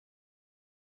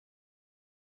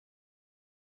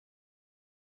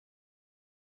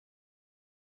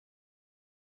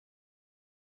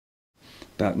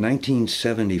about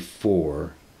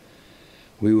 1974,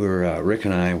 we were, Rick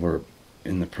and I were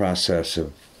in the process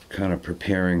of kind of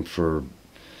preparing for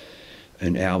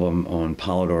an album on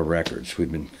Polydor Records.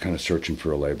 We'd been kind of searching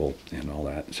for a label and all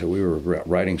that. So we were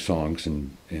writing songs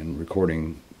and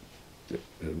recording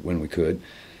when we could.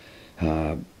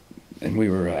 And we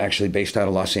were actually based out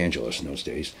of Los Angeles in those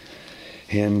days.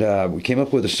 And we came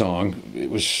up with a song. It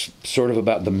was sort of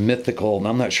about the mythical, and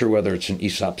I'm not sure whether it's an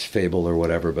Aesop's fable or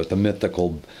whatever, but the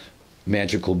mythical,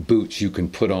 magical boots you can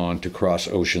put on to cross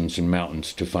oceans and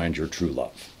mountains to find your true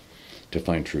love, to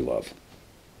find true love.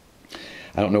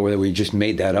 I don't know whether we just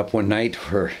made that up one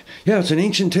night or, yeah, it's an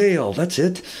ancient tale, that's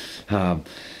it.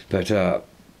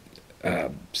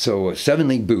 So Seven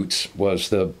League Boots was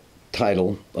the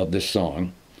title of this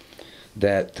song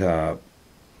that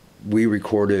we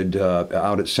recorded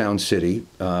out at Sound City.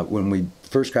 When we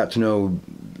first got to know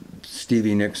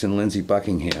Stevie Nicks and Lindsey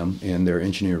Buckingham and their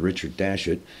engineer Richard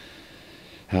Dashut,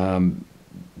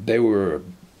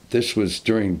 this was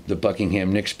during the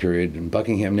Buckingham Nicks period, and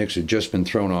Buckingham Nicks had just been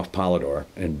thrown off Polydor,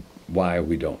 and why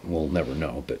we'll never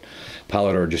know, but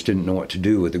Polydor just didn't know what to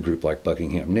do with a group like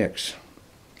Buckingham Nicks.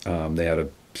 They had a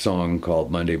song called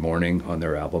Monday Morning on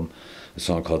their album, a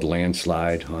song called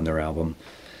Landslide on their album,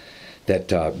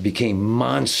 that became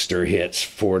monster hits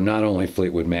for not only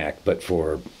Fleetwood Mac, but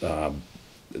for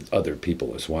other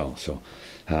people as well. So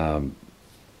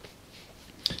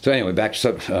anyway, back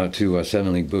to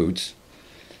Seven League Boots.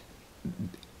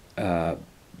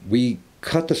 We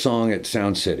cut the song at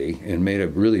Sound City and made a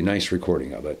really nice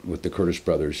recording of it with the Curtis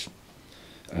Brothers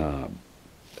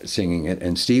singing it,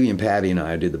 and Stevie and Patty and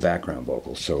I did the background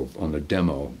vocals. So on the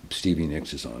demo, Stevie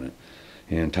Nicks is on it,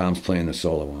 and Tom's playing the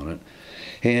solo on it.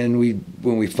 And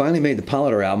when we finally made the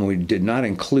Polydor album, we did not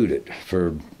include it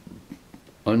for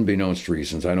unbeknownst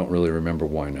reasons. I don't really remember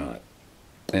why not.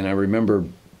 And I remember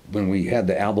when we had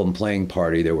the album playing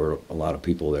party, there were a lot of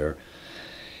people there.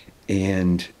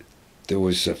 And there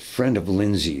was a friend of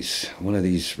Lindsay's, one of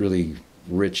these really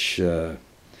rich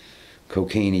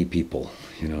cocaine-y people,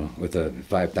 you know, with a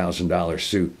 $5,000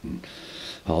 suit and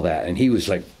all that. And he was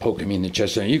like poking me in the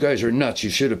chest saying, "You guys are nuts. You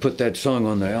should have put that song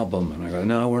on the album." And I go,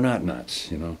 "No, we're not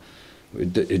nuts, you know.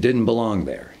 It didn't belong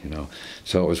there, you know."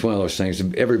 So it was one of those things.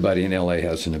 Everybody in LA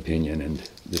has an opinion, and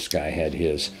this guy had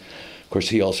his. Of course,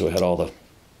 he also had all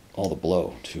the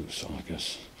blow too, so I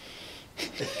guess.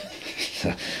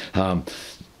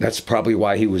 That's probably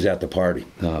why he was at the party.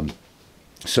 But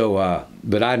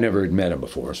I never had met him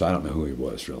before, so I don't know who he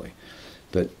was really.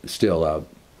 But still,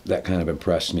 that kind of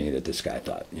impressed me that this guy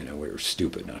thought, you know, we were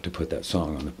stupid not to put that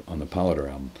song on the Polydor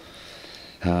album.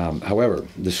 However,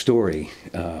 the story,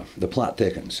 the plot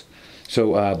thickens.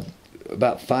 So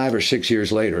about 5 or 6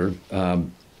 years later,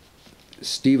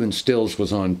 Stephen Stills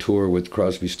was on tour with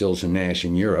Crosby, Stills and Nash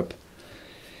in Europe.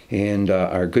 And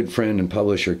our good friend and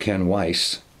publisher, Ken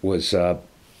Weiss, was kind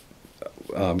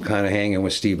of hanging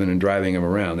with Stephen and driving him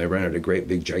around. They rented a great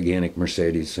big gigantic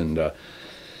Mercedes and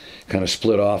kind of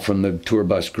split off from the tour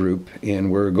bus group,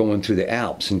 and we're going through the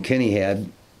Alps. And Kenny had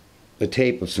a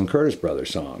tape of some Curtis Brothers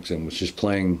songs and was just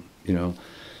playing, you know,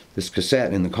 this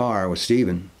cassette in the car with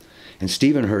Stephen. And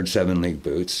Stephen heard Seven League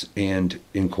Boots and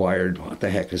inquired, "What the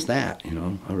heck is that? You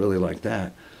know, I really like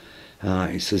that."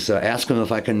 He says, "Ask him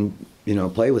if I can, you know,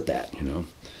 play with that, you know."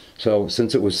 So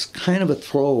since it was kind of a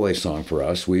throwaway song for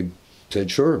us, we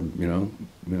said, sure, you know.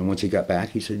 Once he got back,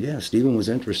 he said, yeah, Stephen was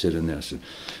interested in this. And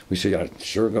we said, yeah,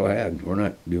 sure, go ahead. We're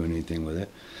not doing anything with it.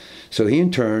 So he, in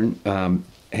turn,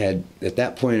 had, at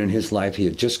that point in his life, he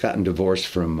had just gotten divorced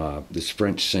from this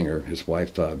French singer, his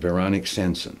wife, Véronique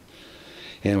Sanson,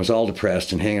 and was all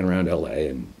depressed and hanging around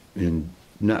L.A. and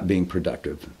not being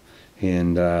productive.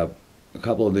 And a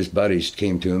couple of his buddies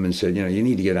came to him and said, you know, you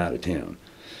need to get out of town.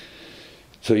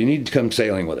 So you need to come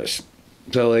sailing with us.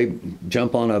 So they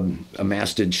jump on a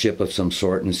masted ship of some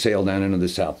sort and sail down into the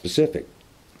South Pacific.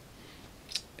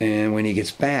 And when he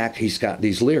gets back, he's got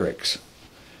these lyrics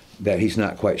that he's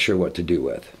not quite sure what to do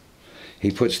with. He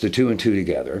puts the two and two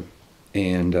together,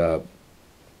 and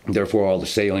therefore all the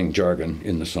sailing jargon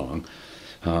in the song,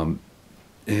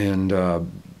 and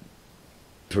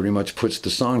pretty much puts the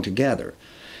song together.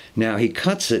 Now, he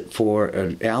cuts it for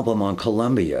an album on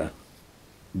Columbia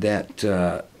that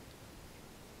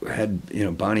had, you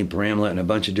know, Bonnie Bramlett and a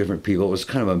bunch of different people. It was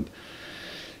kind of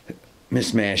a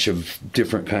mishmash of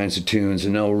different kinds of tunes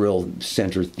and no real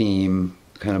center theme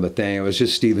kind of a thing. It was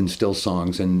just Stephen Stills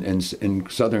songs, and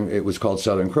Southern. It was called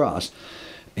Southern Cross,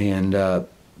 and that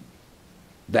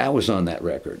was on that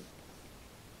record.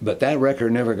 But that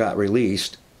record never got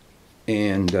released,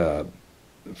 and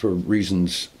for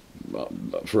reasons,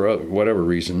 for whatever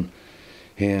reason,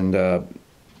 and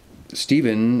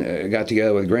Stephen got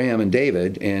together with Graham and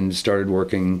David and started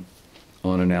working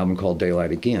on an album called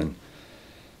Daylight Again.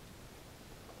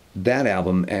 That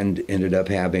album ended up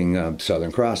having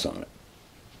Southern Cross on it.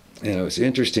 And it was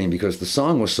interesting because the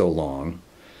song was so long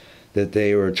that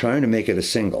they were trying to make it a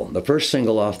single. The first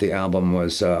single off the album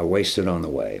was Wasted on the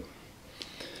Way.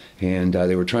 And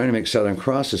they were trying to make Southern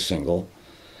Cross a single.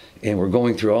 And we're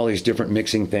going through all these different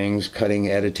mixing things, cutting,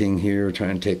 editing here,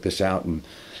 trying to take this out.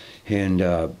 And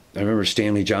I remember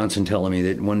Stanley Johnson telling me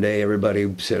that one day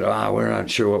everybody said, we're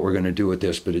not sure what we're going to do with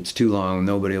this, but it's too long,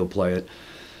 nobody will play it.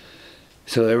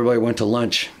 So everybody went to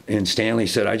lunch, and Stanley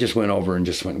said, I just went over and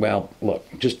just went, well, look,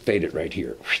 just fade it right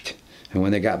here. And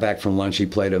when they got back from lunch, he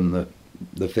played them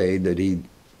the fade that he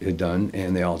had done,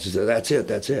 and they all just said, that's it,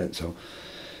 that's it. So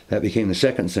that became the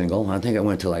second single. I think it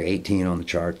went to like 18 on the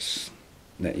charts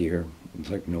that year. It was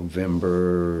like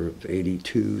November of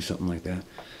 '82, something like that.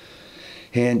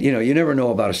 And, you know, you never know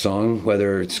about a song,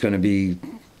 whether it's going to be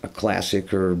a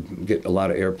classic or get a lot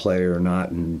of airplay or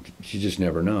not, and you just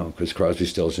never know, because Crosby,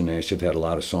 Stills and Nash have had a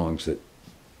lot of songs that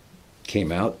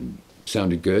came out and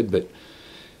sounded good, but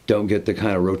don't get the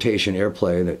kind of rotation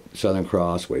airplay that Southern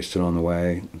Cross, Wasted on the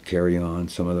Way, Carry On,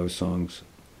 some of those songs.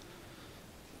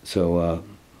 So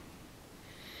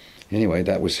anyway,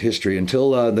 that was history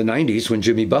until the 90s when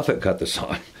Jimmy Buffett cut the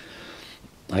song.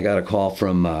 I got a call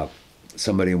from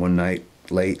somebody one night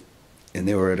late, and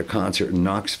they were at a concert in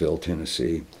Knoxville,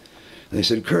 Tennessee. And they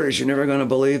said, Curtis, you're never going to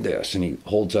believe this. And he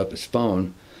holds up his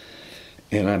phone,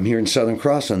 and I'm hearing Southern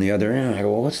Cross on the other end. I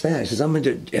go, well, what's that? He says, I'm at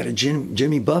a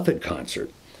Jimmy Buffett concert.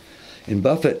 And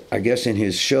Buffett, I guess in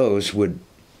his shows, would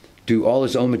do all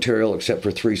his own material except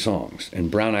for 3 songs. And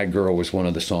Brown Eyed Girl was one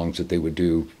of the songs that they would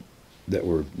do that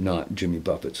were not Jimmy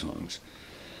Buffett songs.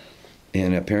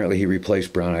 And apparently he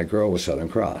replaced Brown Eyed Girl with Southern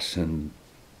Cross, and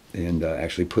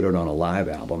actually put it on a live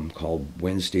album called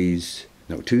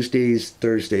Tuesdays,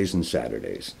 Thursdays, and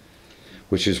Saturdays,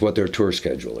 which is what their tour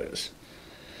schedule is.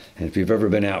 And if you've ever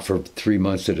been out for 3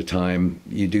 months at a time,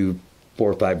 you do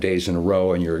 4 or 5 days in a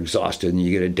row and you're exhausted, and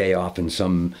you get a day off in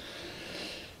some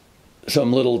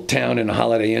little town in a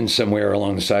Holiday Inn somewhere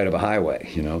along the side of a highway,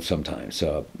 you know, sometimes.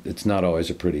 So it's not always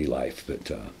a pretty life,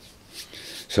 but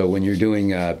so when you're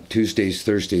doing Tuesdays,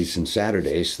 Thursdays, and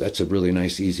Saturdays, that's a really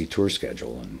nice, easy tour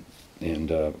schedule. And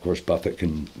of course, Buffett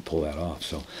can pull that off.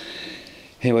 So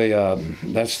anyway,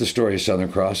 that's the story of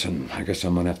Southern Cross, and I guess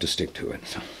I'm going to have to stick to it.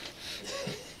 So.